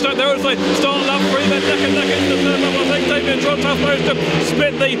round Wajtknecht there as they start lap 3. Then neck and neck into the third level. I think Drozdz has managed to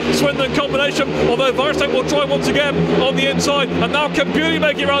split the Swindon combination, although Wajtknecht will try once again on the inside. And now can Bewley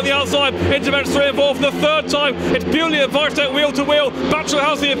make it around the outside into bench 3 and 4 for the third time. It's Bewley and Wajtknecht wheel to wheel. Batchelor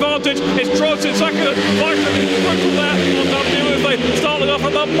has the advantage. It's Drozdz in second, and Wajtknecht is critical there on Dan Bewley as they start off,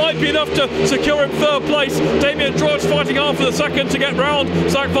 and that might be enough to secure him third place. Drozdz fighting hard for the second to get round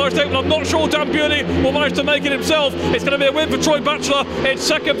Zach Wajtknecht, and I'm not sure Dan Bewley will manage to make it himself. It's going to be a win for Troy Batchelor. It's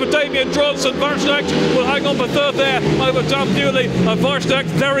second for Drozdz, and Wajtknecht will hang on for third there over Dan Bewley. And Wajtknecht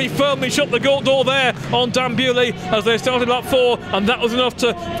very firmly shut the goal door there on Dan Bewley as they started lap 4, and that was enough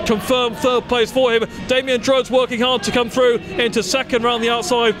to confirm third place for him. Drozdz working hard to come through into second round the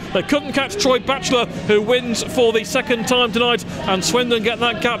outside. They couldn't catch Troy Batchelor, who wins for the second time tonight, and Swindon get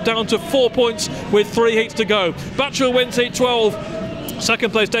that gap down to 4 points with 3 heats to go. Batchelor wins heat 12.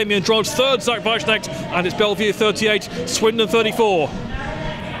 Second place Drozdz, third Zach Wajtknecht, and it's Belle Vue 38, Swindon 34.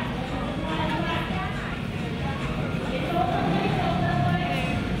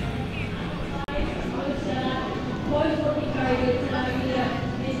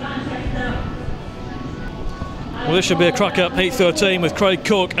 Well, this should be a crack-up Heat 13 with Craig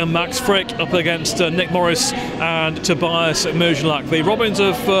Cook and Max Fricke up against Nick Morris and Tobias Musielak. The Robins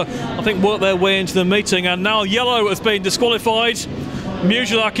have, I think, worked their way into the meeting, and now yellow has been disqualified.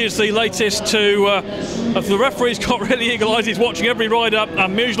 Musielak is the latest to... the referee's got really eagle eyes, he's watching every ride up,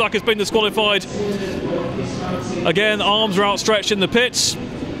 and Musielak has been disqualified. Again, arms are outstretched in the pits.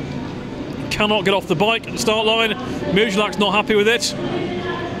 Cannot get off the bike at the start line. Musielak's not happy with it.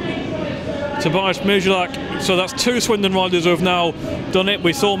 Tobias Musielak, so that's 2 Swindon riders who have now done it.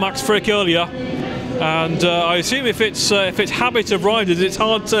 We saw Max Fricke earlier, and I assume if it's habit of riders, it's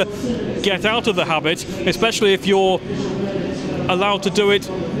hard to get out of the habit, especially if you're allowed to do it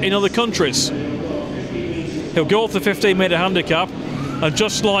in other countries. He'll go off the 15-metre handicap, and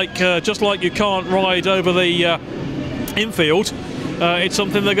just like you can't ride over the infield, it's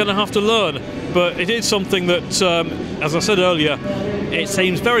something they're going to have to learn. But it is something that, as I said earlier, it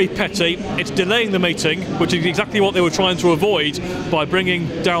seems very petty. It's delaying the meeting, which is exactly what they were trying to avoid by bringing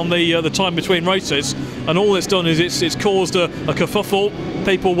down the time between races. And all it's done is it's caused a kerfuffle,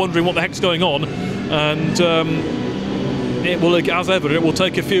 people wondering what the heck's going on, and it will, as ever, it will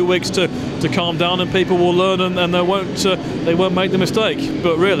take a few weeks to calm down, and people will learn, and they won't make the mistake.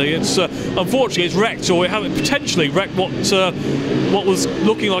 But really, it's unfortunately it's wrecked, or it hasn't potentially wrecked what was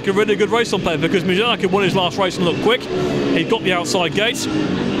looking like a really good race on paper, because Musielak had won his last race and looked quick. He got the outside gate.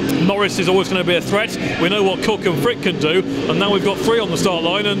 Morris is always going to be a threat. We know what Cook and Fricke can do, and now we've got 3 on the start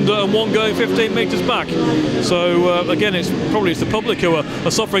line and 1 going 15 metres back. So again, it's the public who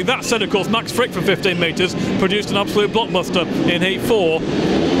are suffering. That said, of course, Max Fricke from 15 metres produced an absolute blockbuster in Heat 4.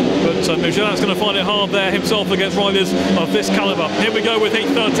 But Musielak's going to find it hard there himself against riders of this calibre. Here we go with Heat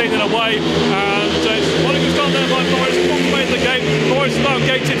 13 in a way, and it's running to start there by Morris. Cook made the gate. Morris now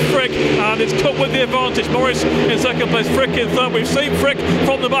gated Fricke, and it's Cook with the advantage. Morris in second place, Fricke in third. We've seen Fricke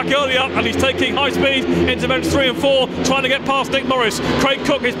from the back earlier, and he's taking high speed into bench 3 and 4, trying to get past Nick Morris. Craig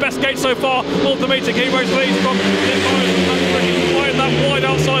Cook, his best gate so far of the meeting. He raised leads from Nick Morris and Fricke that wide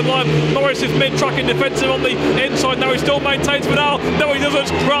outside line. Morris is mid-tracking defensive on the inside. Now he still maintains, but now he doesn't.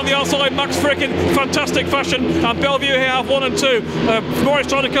 doesn't. Round the outside, Max Fricke in fantastic fashion, and Belle Vue here have 1 and 2. Morris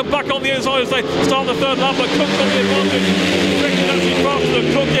trying to come back on the inside as they start the third lap, but Cook's on the advantage. Fricke is actually faster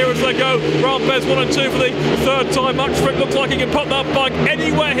than Cook here as they go. Round Bez 1 and 2 for the third time. Max Fricke looks like he can put that bike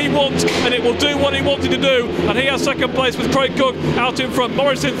anywhere he wants, and it will do what he wanted to do. And he has second place with Craig Cook out in front.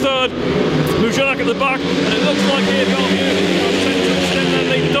 Morris in third, Musielak at the back, and it looks like here Belle Vue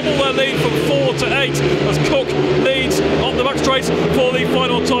double their lead from 4 to 8 as Cook leads on the back straight for the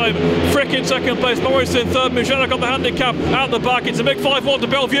final time. Fricke in second place, Morris in third, Musielak on the handicap out the back. It's a big 5-1 to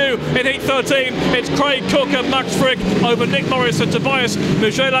Belle Vue in heat 13. It's Craig Cook and Max Fricke over Nick Morris and Tobias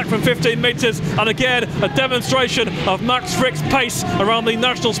Musielak from 15 metres, and again a demonstration of Max Fricke's pace around the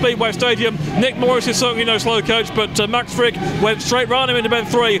National Speedway Stadium. Nick Morris is certainly no slow coach, but Max Fricke went straight round him into bend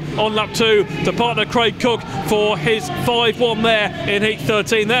 3 on lap 2 to partner Craig Cook for his 5-1 there in heat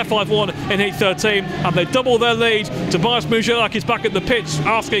 13. They're 5-1 in heat 13, and they double their lead. Tobias Musielak is back at the pitch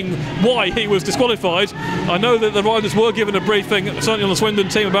asking why he was disqualified. I know that the riders were given a briefing, certainly on the Swindon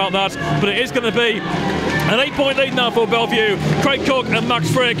team, about that, but it is going to be an 8-point lead now for Belle Vue. Craig Cook and Max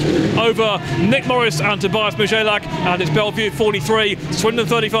Fricke over Nick Morris and Tobias Musielak, and it's Belle Vue 43, Swindon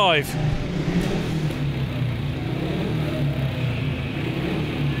 35.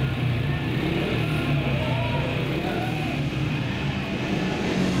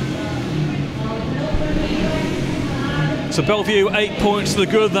 So Belle Vue 8 points to the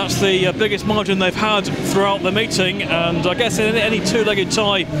good. That's the biggest margin they've had throughout the meeting, and I guess in any two-legged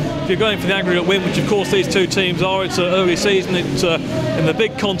tie, if you're going for the aggregate win, which of course these two teams are, it's an early season. It's in the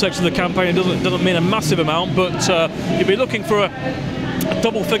big context of the campaign, it doesn't mean a massive amount, but you'd be looking for a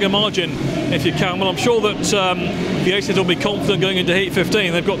double-figure margin if you can. Well, I'm sure that the Aces will be confident going into heat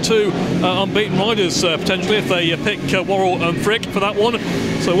 15. They've got 2 unbeaten riders potentially if they pick Worrall and Fricke for that one.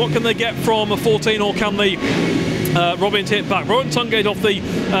 So what can they get from a 14, or can they Robins hit back? Tungate off the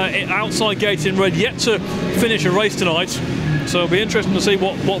outside gate in red, yet to finish a race tonight, so it'll be interesting to see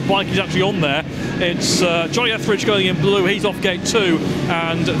what bike is actually on there. It's Johnny Etheridge going in blue, he's off gate 2,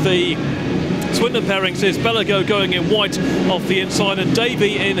 and the Swindon pairings is Bellego going in white off the inside, and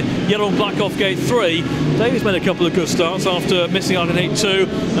Davey in yellow and black off gate 3. Davey's made a couple of good starts after missing out in heat 2,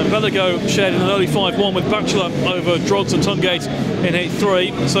 and Bellego shared in an early 5-1 with Batchelor over Drozdz and Tungate in heat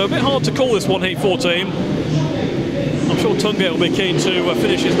 3, so a bit hard to call this one heat 14. I'm sure Tungate will be keen to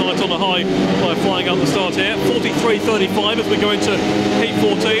finish his night on a high by flying out the start here. 43.35 as we go into heat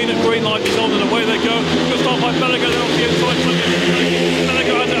 14. Green light is on and away they go. Good start by Bellego off the inside.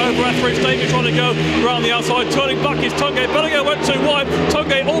 Bellego has it over Etheridge. Davey trying to go around the outside. Turning back is Tungate. Bellego went too wide.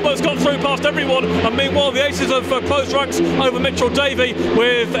 Tungate almost got through past everyone. And meanwhile the Aces have closed ranks over Mitchell Davey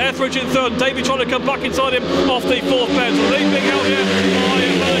with Etheridge in third. Davey trying to come back inside him off the fourth bend. Leading out here by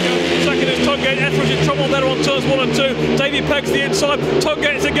Bellego. Second is Tungate. Etheridge in trouble there on turns 1 and 2. Davey pegs the inside.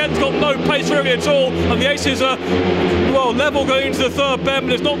 Tungate's again got no pace really at all, and the Aces are well level going into the third bend,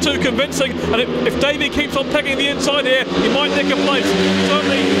 but it's not too convincing. And if Davey keeps on pegging the inside here, he might nick a place.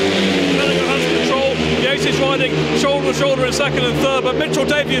 Certainly Bellego has control. The Aces riding shoulder to shoulder in second and third, but Mitchell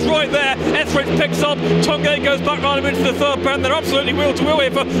Davey is right there. Etheridge picks up. Tungate goes back round him into the third bend. They're absolutely wheel to wheel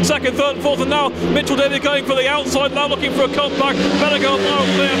here for second, third and fourth, and now Mitchell Davey going for the outside, now looking for a comeback. Bellego miles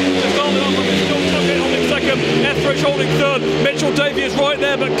clear. They're starting off, but it's still Tungate holding second. Etheridge holding third. Mitchell Davey is right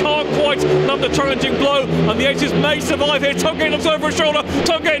there, but can't quite land the challenging blow, and the Aces may survive here. Tungate looks over his shoulder.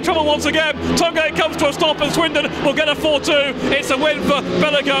 Tungate in trouble once again. Tungate comes to a stop, and Swindon will get a 4-2. It's a win for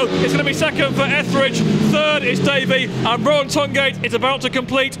Bellego. It's going to be second for Etheridge. Third is Davey, and Rowan Tungate is about to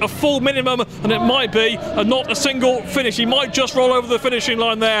complete a full minimum, and it might be not a single finish. He might just roll over the finishing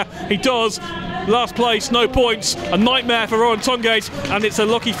line there. He does. Last place, no points. A nightmare for Rowan Tungate, and it's a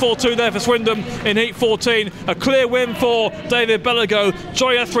lucky 4-2 there for Swindon in heat 14. A clear win for David Bellego.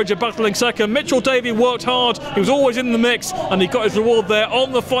 Joy Etheridge are battling second. Mitchell Davey worked hard. He was always in the mix, and he got his reward there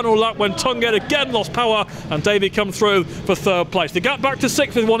on the final lap when Tungate again lost power, and Davey comes through for third place. The gap back to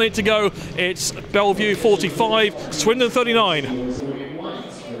 6th with 1 heat to go. It's Belle Vue 45, Swindon 39.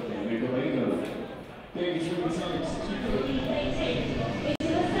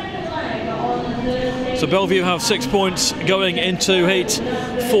 So Belle Vue have 6 points going into heat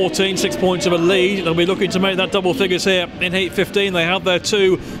 14, 6 points of a lead. They'll be looking to make that double figures here in heat 15. They have their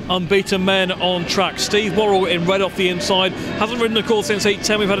 2 unbeaten men on track. Steve Worrall in red off the inside. Hasn't ridden a course since heat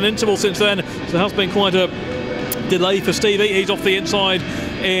 10. We've had an interval since then, so there has been quite a delay for Stevie. He's off the inside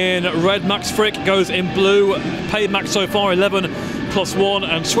in red. Max Fricke goes in blue. Paid Max so far 11 +1,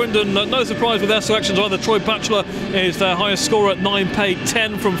 and Swindon, no surprise with their selections either. Troy Batchelor is their highest scorer at 9, paid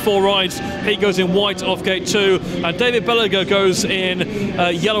 10 from 4 rides. He goes in white off gate 2, and David Bellego goes in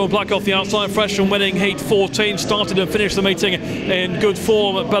yellow and black off the outside, fresh from winning heat 14. Started and finished the meeting in good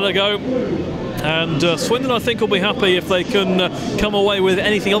form at Bellego. And Swindon, I think, will be happy if they can come away with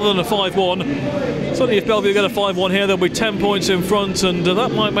anything other than a 5-1. Certainly if Belle Vue get a 5-1 here, they'll be 10 points in front, and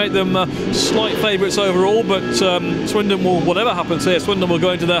that might make them slight favourites overall. But Swindon will, whatever happens here, Swindon will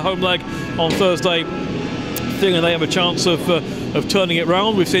go into their home leg on Thursday thinking they have a chance of turning it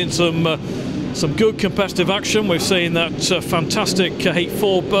round. We've seen some good competitive action. We've seen that fantastic heat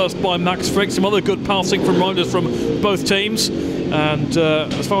 4 burst by Max Fricke, some other good passing from riders from both teams. And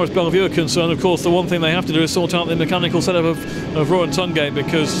as far as Belle Vue are concerned, of course, the one thing they have to do is sort out the mechanical setup of Rowan Tungate,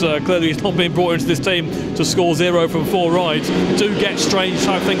 because clearly he's not being brought into this team to score 0 from 4 rides. Do get strange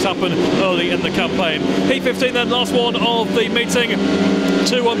how things happen early in the campaign. Heat 15 then, last one of the meeting.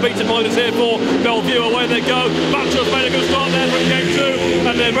 2 unbeaten riders here for Belle Vue. Away they go. Batchelor's made a good start there from game 2,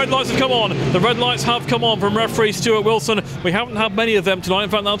 and the red lights have come on. The red lights have come on from referee Stuart Wilson. We haven't had many of them tonight. In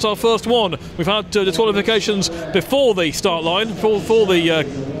fact, that's our first one. We've had disqualifications before the start line, for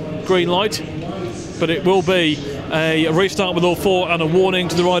the green light, but it will be a restart with all 4 and a warning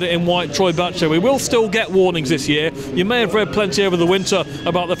to the rider in white, Troy Batchelor. We will still get warnings this year. You may have read plenty over the winter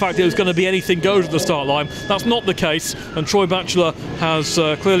about the fact that it was going to be anything goes at the start line. That's not the case, and Troy Batchelor has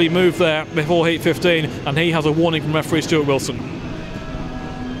clearly moved there before heat 15, and he has a warning from referee Stuart Wilson.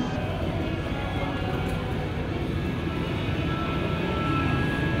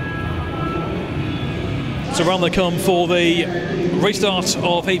 So round they come for the restart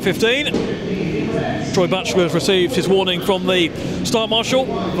of heat 15. Troy Batchelor has received his warning from the start marshal,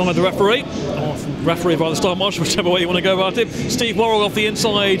 via the referee, or referee via the start marshal, whichever way you want to go about it. Steve Worrall off the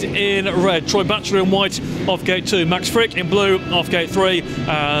inside in red, Troy Batchelor in white off gate 2, Max Fricke in blue off gate 3,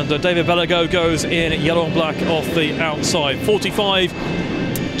 and David Bellego goes in yellow and black off the outside.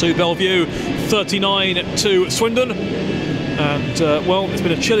 45 to Belle Vue, 39 to Swindon. And well, it's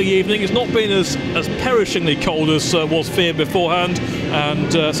been a chilly evening. It's not been as perishingly cold as was feared beforehand,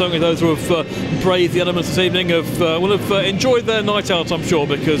 and certainly those who have braved the elements this evening will have enjoyed their night out, I'm sure,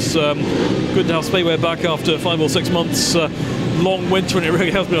 because good to have Speedway back after 5 or 6 months long winter, and it really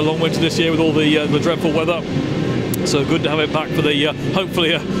has been a long winter this year with all the dreadful weather. So good to have it back for the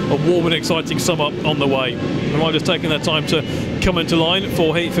hopefully a warm and exciting summer on the way. The riders taking their time to come into line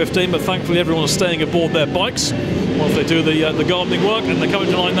for heat 15, but thankfully everyone is staying aboard their bikes whilst they do the gardening work, and they're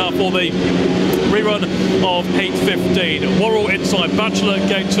coming to line now for the rerun of heat 15. Worrall inside, Batchelor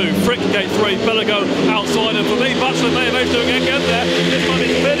gate 2, Fricke gate 3, Bellego outside, and for me Batchelor may have managed to get there. This time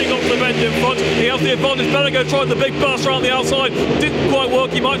he's clearly got the bend in front. He has the advantage. Bellego tried the big burst around the outside, didn't quite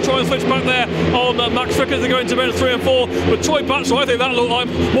work. He might try and switch back there on Max Fricke as they go into bend 3 and 4, but Troy Batchelor, I think that looked like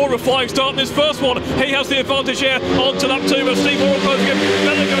more of a flying start than his first one. He has the advantage here onto lap 2, but Steve Worrall closing him.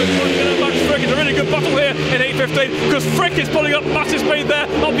 Bellego trying to get Max Fricke. It's a really good battle here in heat 15, because Fricke is pulling up massive speed there.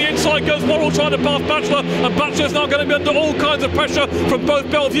 On the inside goes Worrall trying to pass Batchelor, and Batchelor's now going to be under all kinds of pressure from both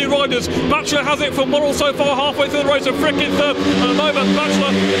Belle Vue riders. Batchelor has it from Worrall so far, halfway through the race, and Fricke in third. At the moment,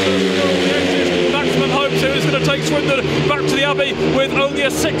 Batchelor maximum hopes here is going to take Swindon back to the Abbey with only a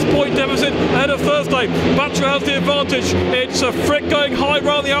 6-point deficit ahead of Thursday. Batchelor has the advantage. It's Fricke going high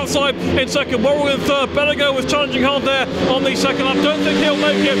round the outside in second, Worrall in third. Bellego was challenging hard there on the second lap. Don't think he'll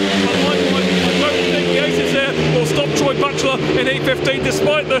make it, and likewise I don't think the aces here will stop Troy Batchelor in heat 15,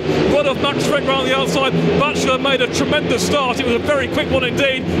 despite the run of Max Fricke round the outside. Batchelor made a tremendous start. It was a very quick one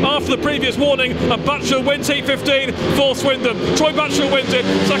indeed after the previous warning, and Batchelor wins heat 15 for Swindon. Troy Batchelor wins it.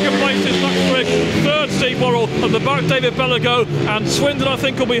 Second place is Max Fricke, third Steve Worrall, and the back David Bellego, and Swindon I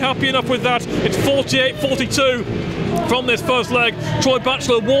think will be happy enough with that. It's 48-42 from this first leg. Troy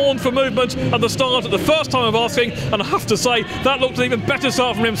Batchelor warned for movement at the start at the first time of asking, and I have to say that looked an even better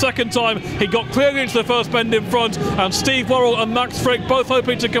start from him second time. He got clearly into the first bend in front, and Steve Worrall and Max Fricke, both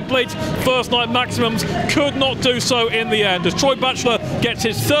hoping to complete first night maximums, could not do so in the end, as Troy Batchelor gets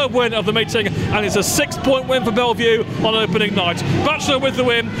his third win of the meeting, and it's a 6-point win for Belle Vue on opening night. Batchelor with the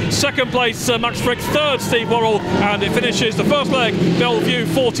win, second place Max Fricke, third Steve Worrall, and it finishes the first leg Belle Vue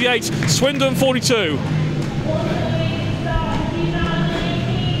 48, Swindon 42.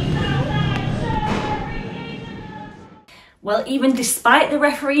 Well, even despite the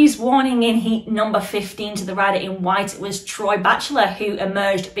referee's warning in heat number 15 to the rider in white, it was Troy Batchelor who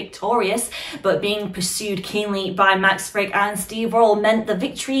emerged victorious, but being pursued keenly by Max Fricke and Steve Worrall meant the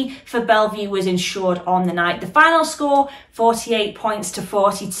victory for Belle Vue was ensured on the night. The final score, 48 points to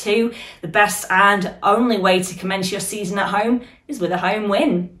 42. The best and only way to commence your season at home is with a home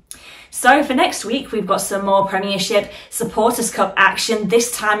win. So for next week, we've got some more Premiership Supporters Cup action,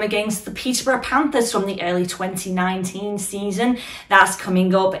 this time against the Peterborough Panthers from the early 2019 season. That's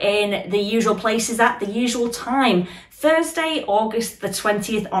coming up in the usual places at the usual time, Thursday, August the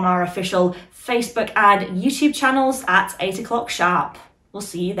 20th, on our official Facebook and YouTube channels at 8 o'clock sharp. We'll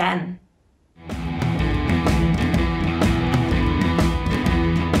see you then.